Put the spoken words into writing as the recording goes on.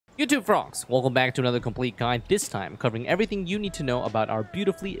YouTube frogs, welcome back to another complete guide, this time covering everything you need to know about our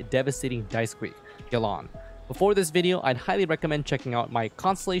beautifully devastating dice queen, Yelan. Before this video, I'd highly recommend checking out my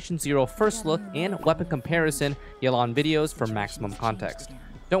Constellation 0 first look and weapon comparison Yelan videos for maximum context.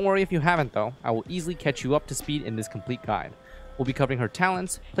 Don't worry if you haven't though, I will easily catch you up to speed in this complete guide. We'll be covering her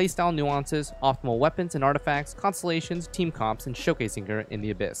talents, playstyle nuances, optimal weapons and artifacts, constellations, team comps, and showcasing her in the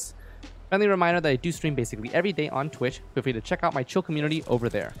abyss. Friendly reminder that I do stream basically every day on Twitch. Feel free to check out my chill community over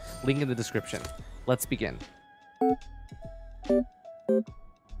there. Link in the description. Let's begin.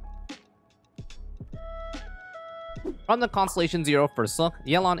 From the Constellation 0 first look,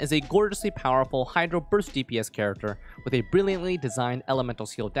 Yelan is a gorgeously powerful Hydro Burst DPS character with a brilliantly designed elemental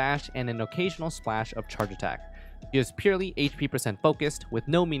skill dash and an occasional splash of charge attack. She is purely HP % focused with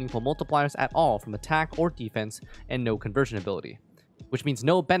no meaningful multipliers at all from attack or defense and no conversion ability, which means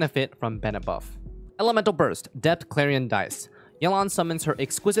no benefit from Bennett buff. Elemental Burst, Depth Clarion Dice. Yelan summons her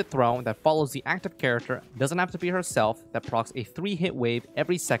exquisite throw that follows the active character, doesn't have to be herself, that procs a 3-hit wave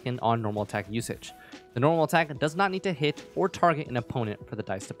every second on normal attack usage. The normal attack does not need to hit or target an opponent for the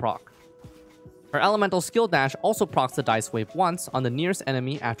dice to proc. Her elemental skill dash also procs the dice wave once on the nearest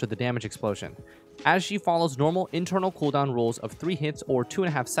enemy after the damage explosion. As she follows normal internal cooldown rules of 3 hits or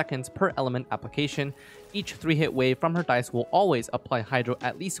 2.5 seconds per element application, each 3-hit wave from her dice will always apply Hydro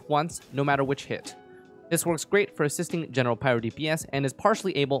at least once, no matter which hit. This works great for assisting general Pyro DPS and is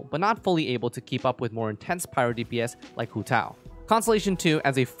partially able, but not fully able, to keep up with more intense Pyro DPS like Hu Tao. Constellation 2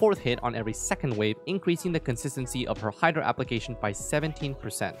 adds a 4th hit on every second wave, increasing the consistency of her Hydro application by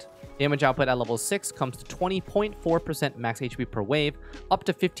 17%. Damage output at level 6 comes to 20.4% max HP per wave, up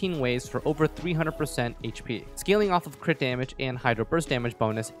to 15 waves for over 300% HP. Scaling off of crit damage and Hydro Burst damage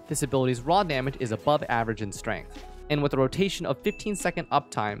bonus, this ability's raw damage is above average in strength. And with a rotation of 15-second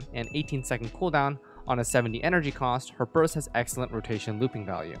uptime and 18-second cooldown on a 70 energy cost, her burst has excellent rotation looping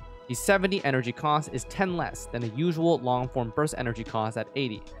value. The 70 energy cost is 10 less than a usual long-form burst energy cost at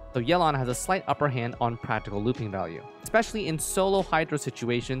 80, so Yelan has a slight upper hand on practical looping value. Especially in solo Hydro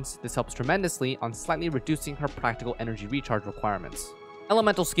situations, this helps tremendously on slightly reducing her practical energy recharge requirements.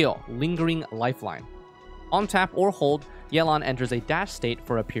 Elemental skill, Lingering Lifeline. On tap or hold, Yelan enters a dash state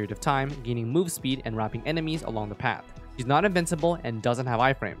for a period of time, gaining move speed and wrapping enemies along the path. She's not invincible and doesn't have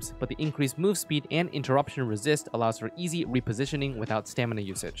iframes, but the increased move speed and interruption resist allows for easy repositioning without stamina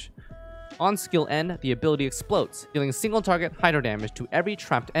usage. On skill end, the ability explodes, dealing single target Hydro damage to every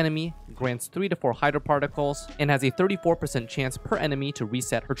trapped enemy, grants 3 to 4 Hydro particles, and has a 34% chance per enemy to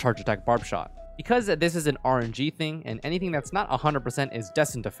reset her charge attack barb shot. Because this is an RNG thing, and anything that's not 100% is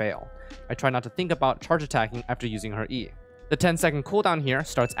destined to fail, I try not to think about charge attacking after using her E. The 10-second cooldown here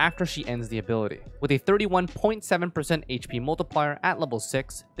starts after she ends the ability. With a 31.7% HP multiplier at level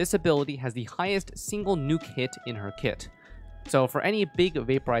 6, this ability has the highest single nuke hit in her kit. So for any big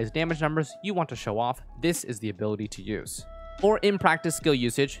vaporized damage numbers you want to show off, this is the ability to use. For in-practice skill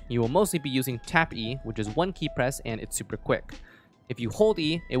usage, you will mostly be using Tap E, which is 1 key press and it's super quick. If you hold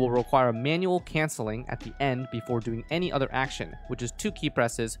E, it will require manual cancelling at the end before doing any other action, which is 2 key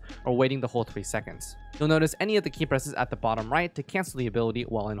presses or waiting the whole 3 seconds. You'll notice any of the key presses at the bottom right to cancel the ability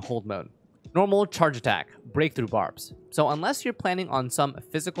while in hold mode. Normal charge attack, breakthrough barbs. So unless you're planning on some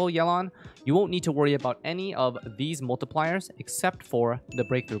physical Yelan, you won't need to worry about any of these multipliers except for the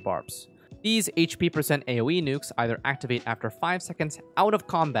breakthrough barbs. These HP % AoE nukes either activate after 5 seconds out of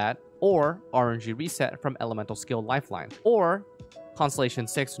combat or RNG reset from elemental skill Lifeline, or Constellation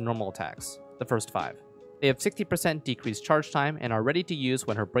 6 normal attacks, the first 5. They have 60% decreased charge time and are ready to use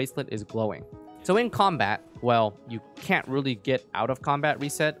when her bracelet is glowing. So in combat, well, you can't really get out of combat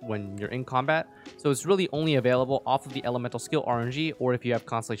reset when you're in combat, so it's really only available off of the elemental skill RNG or if you have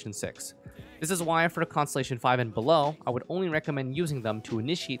Constellation 6. This is why for Constellation 5 and below, I would only recommend using them to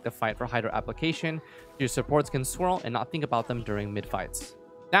initiate the fight for Hydro application, so your supports can swirl and not think about them during mid-fights.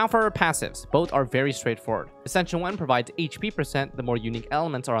 Now for her passives, both are very straightforward. Ascension 1 provides HP % the more unique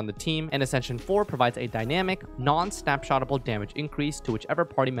elements are on the team, and Ascension 4 provides a dynamic, non-snapshotable damage increase to whichever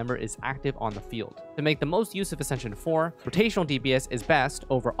party member is active on the field. To make the most use of Ascension 4, rotational DPS is best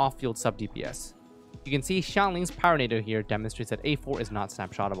over off-field sub-DPS. You can see Xianling's Pyronator here demonstrates that A4 is not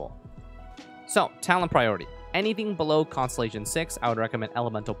snapshotable. So, talent priority. Anything below Constellation 6, I would recommend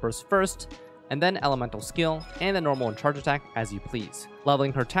Elemental Burst first, and then elemental skill, and the normal and charge attack as you please.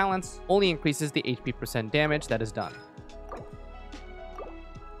 Leveling her talents only increases the HP % damage that is done.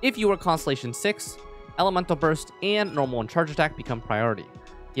 If you are Constellation 6, elemental burst and normal and charge attack become priority.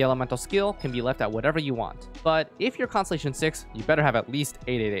 The elemental skill can be left at whatever you want, but if you're Constellation 6, you better have at least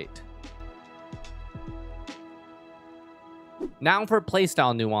 888. Now for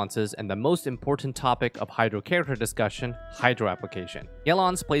playstyle nuances and the most important topic of Hydro character discussion, Hydro application.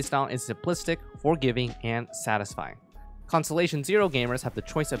 Yelan's playstyle is simplistic, forgiving, and satisfying. Constellation 0 gamers have the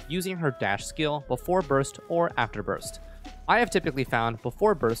choice of using her dash skill before burst or after burst. I have typically found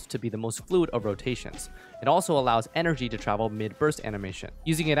before burst to be the most fluid of rotations. It also allows energy to travel mid-burst animation.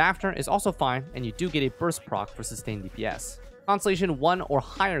 Using it after is also fine, and you do get a burst proc for sustained DPS. Constellation 1 or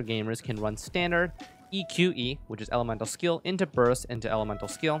higher gamers can run standard EQE, which is elemental skill, into burst into elemental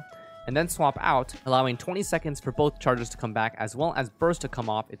skill, and then swap out, allowing 20 seconds for both charges to come back as well as burst to come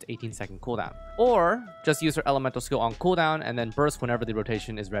off its 18-second cooldown. Or just use her elemental skill on cooldown and then burst whenever the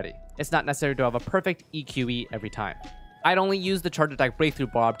rotation is ready. It's not necessary to have a perfect EQE every time. I'd only use the charge attack breakthrough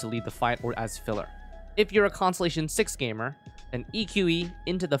barb to lead the fight or as filler. If you're a Constellation 6 gamer, then EQE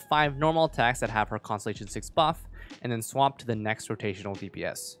into the 5 normal attacks that have her Constellation 6 buff, and then swap to the next rotational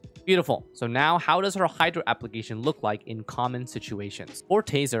DPS. Beautiful. So now how does her Hydro application look like in common situations? For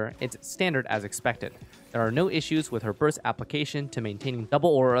Taser, it's standard as expected. There are no issues with her burst application to maintaining double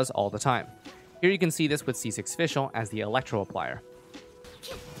auras all the time. Here you can see this with C6 Fischl as the Electro Applier.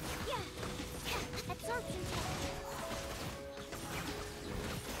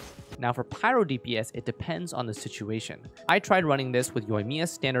 Now for Pyro DPS, it depends on the situation. I tried running this with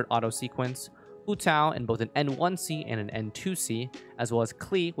Yoimiya's standard auto sequence, Hu Tao in both an N1C and an N2C, as well as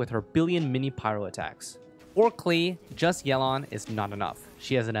Xlice with her billion mini Pyro attacks. For Xlice, just Yelan is not enough.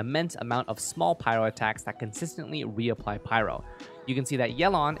 She has an immense amount of small Pyro attacks that consistently reapply Pyro. You can see that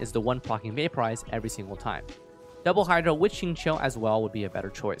Yelan is the one proccing Vaporize every single time. Double Hydro with Xingqiu as well would be a better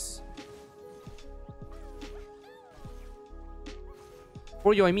choice.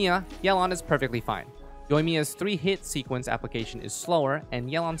 For Yoimiya, Yelan is perfectly fine. Yoimiya's 3-hit sequence application is slower, and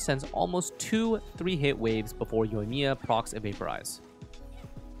Yelan sends almost 2 3-hit waves before Yoimiya procs a Vaporize.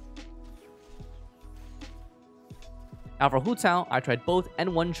 Now for Hu Tao, I tried both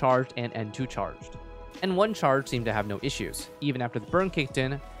N1 charged and N2 charged. N1 charged seemed to have no issues. Even after the burn kicked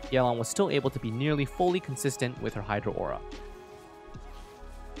in, Yelan was still able to be nearly fully consistent with her Hydro aura.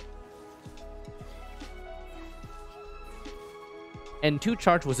 N2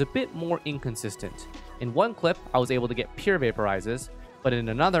 charge was a bit more inconsistent. In one clip, I was able to get pure Vaporizes, but in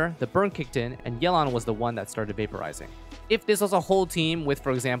another, the burn kicked in and Yelan was the one that started vaporizing. If this was a whole team with,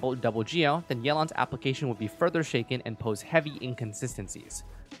 for example, double Geo, then Yelan's application would be further shaken and pose heavy inconsistencies.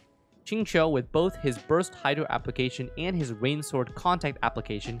 Xingqiu, with both his burst Hydro application and his Rain Sword contact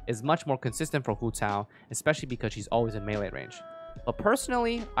application, is much more consistent for Hu Tao, especially because she's always in melee range. But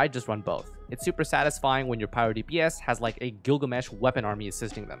personally, I just run both. It's super satisfying when your Pyro DPS has like a Gilgamesh weapon army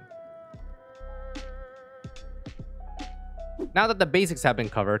assisting them. Now that the basics have been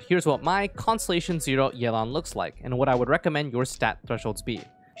covered, here's what my Constellation 0 Yelan looks like, and what I would recommend your stat thresholds be.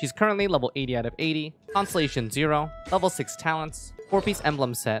 She's currently level 80 out of 80, Constellation 0, level 6 talents, 4-piece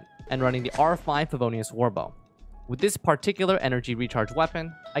emblem set, and running the R5 Favonius Warbow. With this particular energy recharge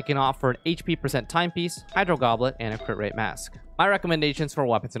weapon, I can offer an HP % timepiece, Hydro Goblet, and a crit rate mask. My recommendations for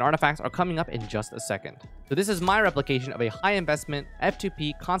weapons and artifacts are coming up in just a second. So this is my replication of a high investment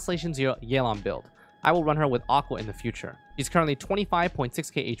F2P Constellation 0 Yelan build. I will run her with Aqua in the future. She's currently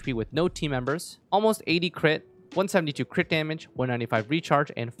 25.6k HP with no team members, almost 80 crit, 172 crit damage, 195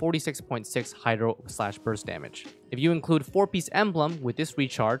 recharge, and 46.6 Hydro/burst damage. If you include 4-piece emblem with this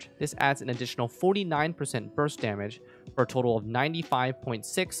recharge, this adds an additional 49% burst damage for a total of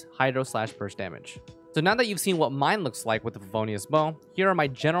 95.6 Hydro/burst damage. So now that you've seen what mine looks like with the Favonius bow, here are my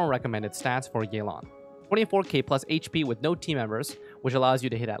general recommended stats for Yelan. 24k plus HP with no team members, which allows you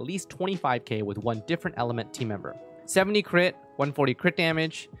to hit at least 25k with one different element team member. 70 crit, 140 crit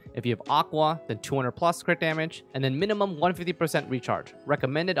damage. If you have Aqua, then 200 plus crit damage, and then minimum 150% recharge.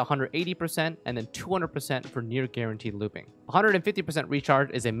 Recommended 180%, and then 200% for near guaranteed looping. 150%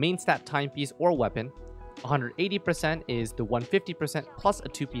 recharge is a main stat timepiece or weapon. 180% is the 150% plus a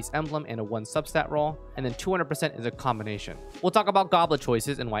 2-piece emblem and a 1 substat roll, and then 200% is a combination. We'll talk about goblet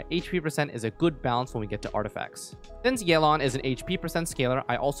choices and why HP % is a good balance when we get to artifacts. Since Yelan is an HP % scaler,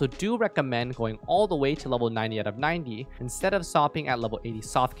 I also do recommend going all the way to level 90 out of 90 instead of stopping at level 80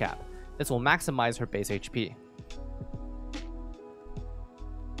 soft cap. This will maximize her base HP.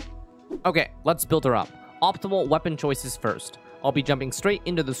 Okay, let's build her up. Optimal weapon choices first. I'll be jumping straight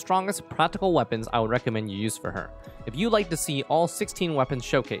into the strongest practical weapons I would recommend you use for her. If you'd like to see all 16 weapons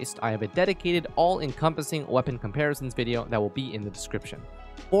showcased, I have a dedicated all-encompassing weapon comparisons video that will be in the description.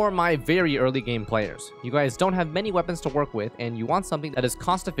 For my very early game players, you guys don't have many weapons to work with and you want something that is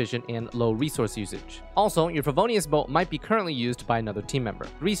cost efficient and low resource usage. Also, your Favonius bow might be currently used by another team member.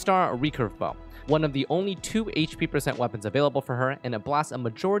 3-star recurve bow. One of the only 2 HP% weapons available for her, and it blasts a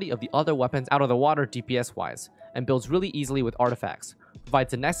majority of the other weapons out of the water DPS wise, and builds really easily with artifacts.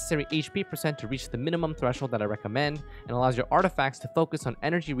 Provides the necessary HP% to reach the minimum threshold that I recommend, and allows your artifacts to focus on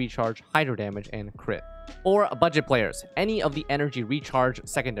energy recharge, hydro damage, and crit. For budget players, any of the energy recharge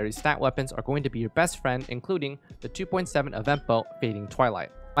secondary stat weapons are going to be your best friend, including the 2.7 event bow Fading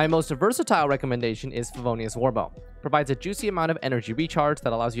Twilight. My most versatile recommendation is Favonius Warbow. Provides a juicy amount of energy recharge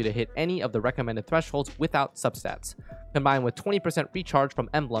that allows you to hit any of the recommended thresholds without substats. Combined with 20% recharge from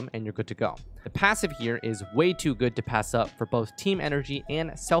Emblem and you're good to go. The passive here is way too good to pass up for both team energy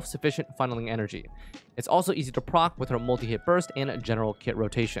and self-sufficient funneling energy. It's also easy to proc with her multi-hit burst and general kit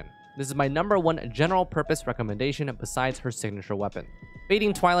rotation. This is my #1 general purpose recommendation besides her signature weapon.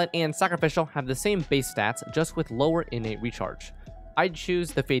 Fading Twilight and Sacrificial have the same base stats, just with lower innate recharge. I'd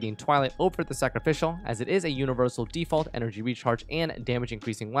choose the Fading Twilight over the Sacrificial, as it is a universal default energy recharge and damage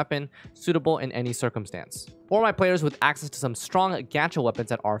increasing weapon, suitable in any circumstance. For my players with access to some strong gacha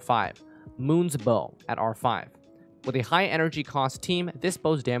weapons at R5, Moon's Bow at R5. With a high energy cost team, this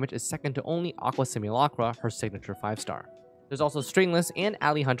bow's damage is second to only Aqua Simulacra, her signature 5-star. There's also Stringless and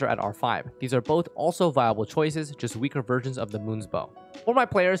Alley Hunter at R5. These are both also viable choices, just weaker versions of the Moon's Bow. For my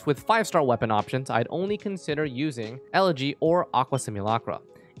players with 5-star weapon options, I'd only consider using Elegy or Aqua Simulacra.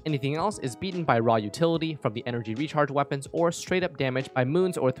 Anything else is beaten by raw utility from the energy recharge weapons or straight up damage by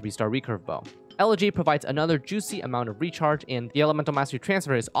Moon's or 3-star recurve bow. Elegy provides another juicy amount of recharge, and the Elemental Mastery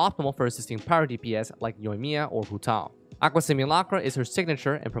Transfer is optimal for assisting Pyro DPS like Yoimiya or Hu Tao. Aqua Simulacra is her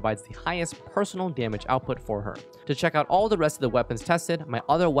signature and provides the highest personal damage output for her. To check out all the rest of the weapons tested, my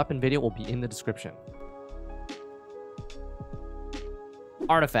other weapon video will be in the description.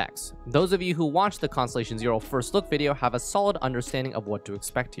 Artifacts. Those of you who watched the Constellation Zero first look video have a solid understanding of what to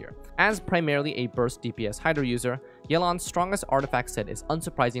expect here. As primarily a burst DPS Hydro user, Yelan's strongest artifact set is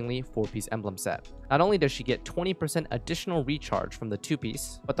unsurprisingly 4-piece emblem set. Not only does she get 20% additional recharge from the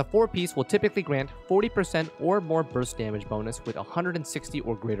 2-piece, but the 4-piece will typically grant 40% or more burst damage bonus with 160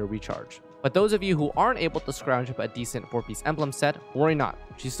 or greater recharge. But those of you who aren't able to scrounge up a decent 4-piece emblem set, worry not,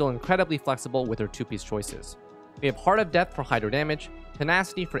 she's still incredibly flexible with her 2-piece choices. We have Heart of Death for hydro damage,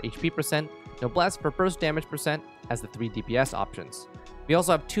 Tenacity for HP%, Noblesse for burst damage percent as the 3 DPS options. We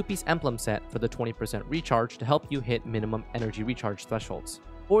also have 2-piece emblem set for the 20% recharge to help you hit minimum energy recharge thresholds.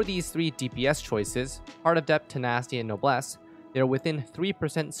 For these 3 DPS choices, Heart of Depth, Tenacity, and Noblesse, they are within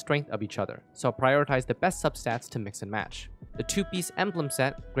 3% strength of each other, so prioritize the best substats to mix and match. The 2-piece emblem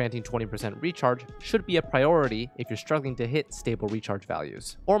set, granting 20% recharge, should be a priority if you're struggling to hit stable recharge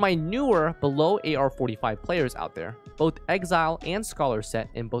values. For my newer below AR45 players out there, both Exile and Scholar set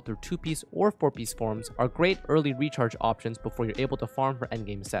in both their 2-piece or 4-piece forms are great early recharge options before you're able to farm for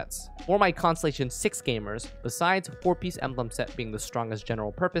endgame sets. For my Constellation 6 gamers, besides 4-piece emblem set being the strongest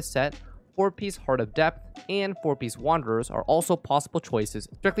general purpose set, 4-piece Heart of Depth and 4-piece Wanderers are also possible choices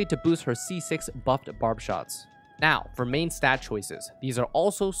strictly to boost her C6 buffed barb shots. Now, for main stat choices, these are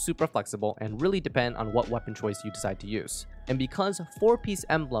also super flexible and really depend on what weapon choice you decide to use. And because 4-piece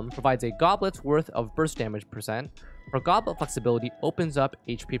emblem provides a goblet's worth of burst damage percent, her goblet flexibility opens up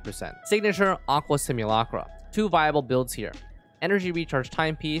HP percent. Signature Aqua Simulacra. 2 viable builds here. Energy recharge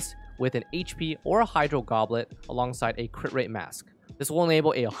timepiece with an HP or a hydro goblet alongside a crit rate mask. This will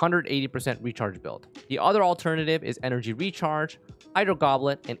enable a 180% recharge build. The other alternative is energy recharge, hydro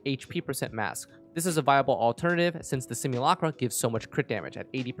goblet, and HP percent mask. This is a viable alternative since the Simulacra gives so much crit damage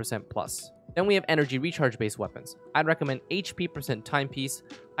at 80% plus. Then we have energy recharge based weapons. I'd recommend HP percent timepiece,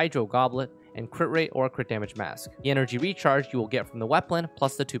 hydro goblet, and crit rate or crit damage mask. The energy recharge you will get from the weapon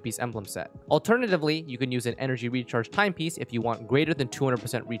plus the 2-piece emblem set. Alternatively, you can use an energy recharge timepiece if you want greater than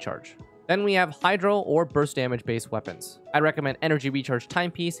 200% recharge. Then we have hydro or burst damage based weapons. I'd recommend energy recharge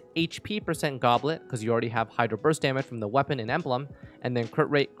timepiece, HP percent goblet because you already have hydro burst damage from the weapon and emblem, and then crit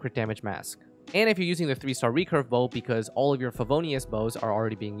rate crit damage mask. And if you're using the 3-star recurve bow because all of your Favonius bows are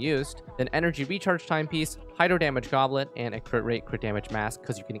already being used, then energy recharge timepiece, hydro damage goblet, and a crit rate crit damage mask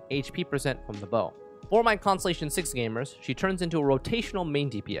because you're getting HP percent from the bow. For my Constellation 6 gamers, she turns into a rotational main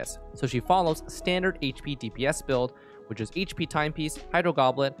DPS, so she follows standard HP DPS build, which is HP timepiece, hydro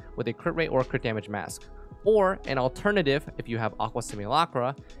goblet with a crit rate or crit damage mask. Or an alternative, if you have Aqua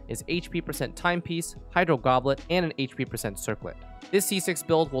Simulacra, is HP percent timepiece, hydro goblet, and an HP percent circlet. This C6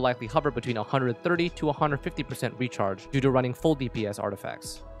 build will likely hover between 130 to 150% recharge due to running full DPS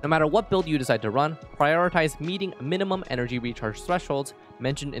artifacts. No matter what build you decide to run, prioritize meeting minimum energy recharge thresholds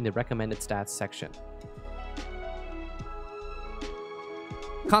mentioned in the recommended stats section.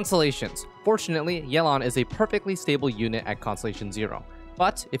 Constellations. Fortunately, Yelan is a perfectly stable unit at Constellation 0.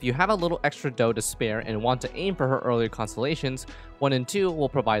 But if you have a little extra dough to spare and want to aim for her earlier constellations, 1 and 2 will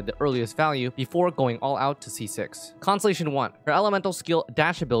provide the earliest value before going all out to C6. Constellation 1. Her elemental skill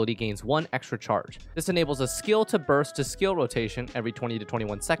dash ability gains 1 extra charge. This enables a skill to burst to skill rotation every 20 to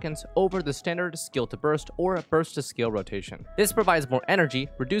 21 seconds over the standard skill to burst or burst to skill rotation. This provides more energy,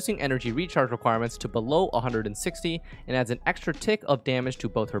 reducing energy recharge requirements to below 160 and adds an extra tick of damage to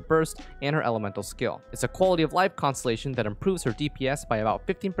both her burst and her elemental skill. It's a quality of life constellation that improves her DPS by about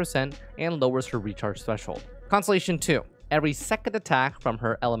 15% and lowers her recharge threshold. Constellation 2. Every second attack from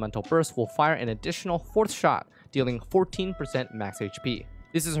her elemental burst will fire an additional 4th shot, dealing 14% max HP.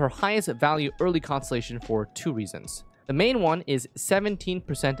 This is her highest value early constellation for 2 reasons. The main one is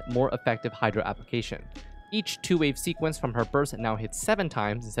 17% more effective Hydro application. Each 2-wave sequence from her burst now hits 7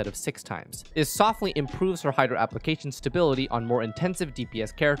 times instead of 6 times. This softly improves her Hydro application stability on more intensive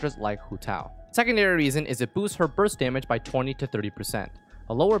DPS characters like Hu Tao. Secondary reason is it boosts her burst damage by 20 to 30%.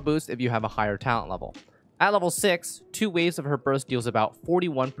 A lower boost if you have a higher talent level. At level 6, 2 waves of her burst deals about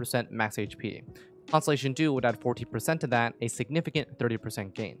 41% max HP. Constellation 2 would add 40% to that, a significant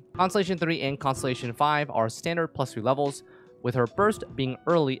 30% gain. Constellation 3 and Constellation 5 are standard +3 levels, with her burst being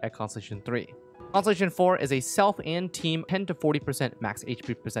early at Constellation 3. Constellation 4 is a self and team 10 to 40% max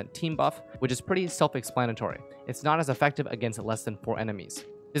HP% team buff, which is pretty self-explanatory. It's not as effective against less than 4 enemies.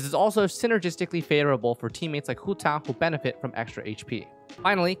 This is also synergistically favorable for teammates like Hu Tao who benefit from extra HP.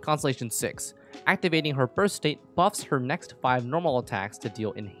 Finally, Constellation 6. Activating her burst state buffs her next 5 normal attacks to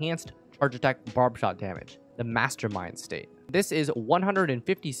deal enhanced charge attack barb shot damage, the mastermind state. This is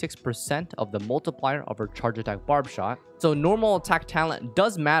 156% of the multiplier of her charge attack barb shot, so normal attack talent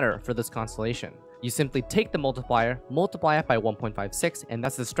does matter for this constellation. You simply take the multiplier, multiply it by 1.56, and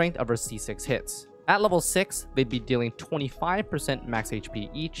that's the strength of her C6 hits. At level 6, they'd be dealing 25% max HP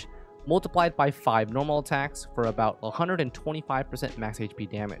each, multiplied by 5 normal attacks for about 125% max HP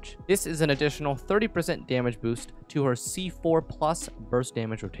damage. This is an additional 30% damage boost to her C4 plus burst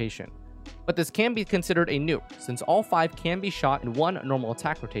damage rotation. But this can be considered a nuke, since all 5 can be shot in 1 normal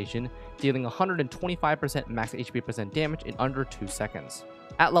attack rotation, dealing 125% max HP% damage in under 2 seconds.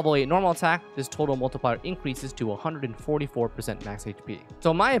 At level 8 normal attack, this total multiplier increases to 144% max HP.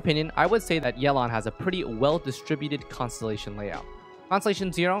 So in my opinion, I would say that Yelan has a pretty well-distributed constellation layout.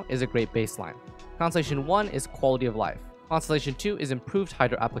 Constellation 0 is a great baseline. Constellation 1 is quality of life. Constellation 2 is improved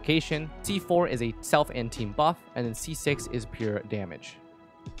Hydro application. C4 is a self and team buff, and then C6 is pure damage.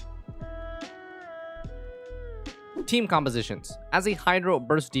 Team compositions. As a Hydro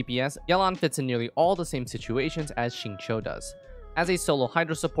burst DPS, Yelan fits in nearly all the same situations as Xingqiu does. As a solo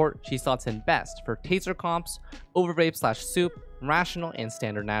Hydro support, she slots in best for Taser comps, Overvape/Soup, Rational, and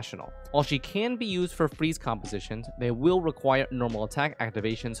Standard National. While she can be used for freeze compositions, they will require normal attack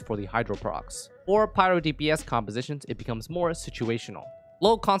activations for the Hydro procs. For Pyro DPS compositions, it becomes more situational.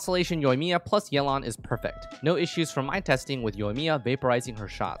 Low Constellation Yoimiya plus Yelan is perfect. No issues from my testing with Yoimiya vaporizing her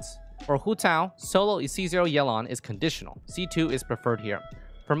shots. For Hu Tao, solo C0 Yelan is conditional. C2 is preferred here.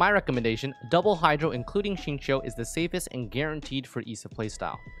 For my recommendation, double Hydro including Xingqiu is the safest and guaranteed for ease of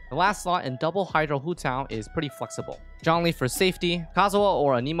playstyle. The last slot in double Hydro Hu Tao is pretty flexible. Zhongli for safety, Kazuha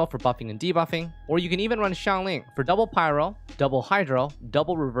or Anemo for buffing and debuffing, or you can even run Xiangling for double Pyro, double Hydro,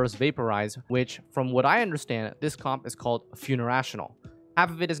 double Reverse Vaporize, which, from what I understand, this comp is called Funerational.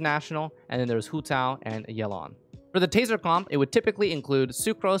 Half of it is national, and then there's Hu Tao and Yelan. For the Taser comp, it would typically include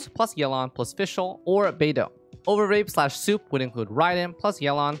Sucrose plus Yelan plus Fischl or Beidou. Overvape/Soup would include Raiden plus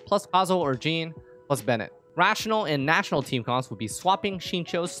Yelan plus Kazuha or Jean plus Bennett. Rational and national team comps would be swapping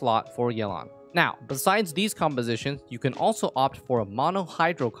Xingqiu's slot for Yelan. Now, besides these compositions, you can also opt for mono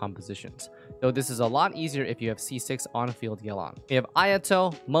Hydro compositions, though this is a lot easier if you have C6 on-field Yelan. We have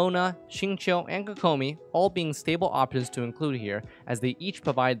Ayato, Mona, Xingqiu, and Kokomi all being stable options to include here, as they each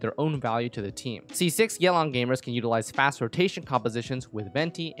provide their own value to the team. C6 Yelan gamers can utilize fast rotation compositions with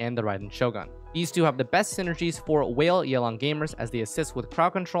Venti and the Raiden Shogun. These two have the best synergies for Whale Yelan gamers as they assist with crowd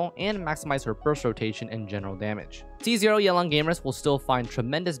control and maximize her burst rotation and general damage. C0 Yelan gamers will still find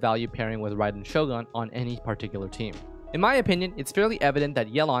tremendous value pairing with Raiden Shogun on any particular team. In my opinion, it's fairly evident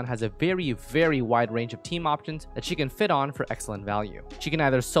that Yelan has a very wide range of team options that she can fit on for excellent value. She can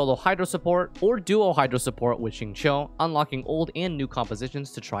either solo Hydro support or duo Hydro support with Xingqiu, unlocking old and new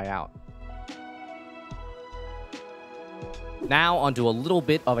compositions to try out. Now onto a little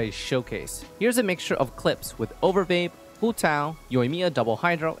bit of a showcase. Here's a mixture of clips with Overvape, Hu Tao, Yoimiya double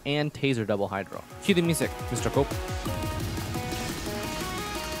Hydro, and Taser double Hydro. Cue the music, Mr. Cope.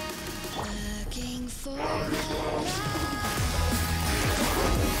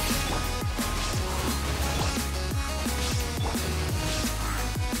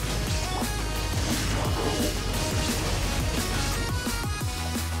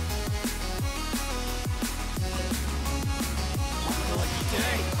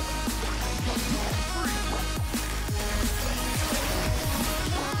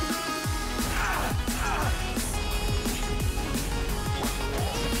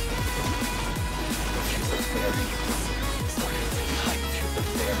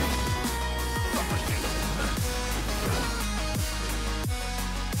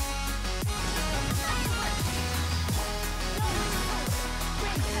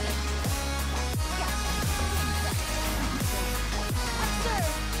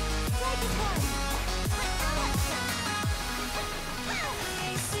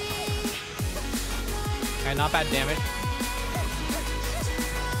 Okay, not bad damage.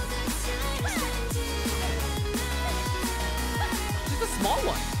 Just a small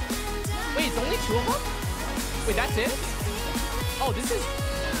one. Wait, it's only 2 of them? Wait, that's it? Oh, this is...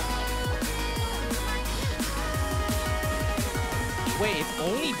 Wait, it's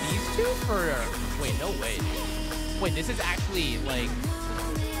only these 2 for... Wait, no way. Wait, this is actually, like...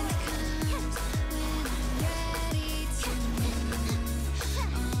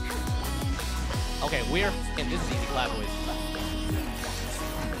 Okay, we're... And this is easy collab, boys.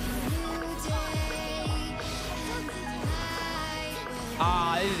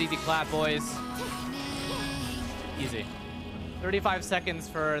 Ah, this is easy clap, boys. Easy. 35 seconds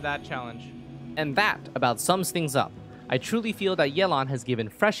for that challenge. And that about sums things up. I truly feel that Yelan has given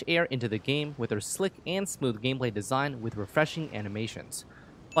fresh air into the game with her slick and smooth gameplay design with refreshing animations.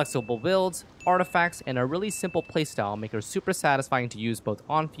 Flexible builds, artifacts, and a really simple playstyle make her super satisfying to use both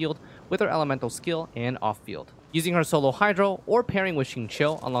on-field with her elemental skill and off-field. Using her solo Hydro or pairing with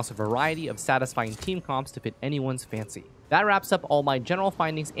Xingqiu unlocks a variety of satisfying team comps to fit anyone's fancy. That wraps up all my general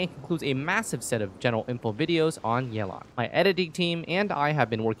findings and concludes a massive set of general info videos on Yelan. My editing team and I have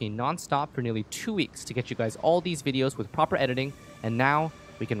been working non-stop for nearly 2 weeks to get you guys all these videos with proper editing, and now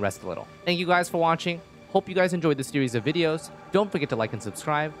we can rest a little. Thank you guys for watching. Hope you guys enjoyed this series of videos. Don't forget to like and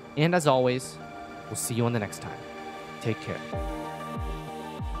subscribe, and as always, we'll see you on the next time. Take care.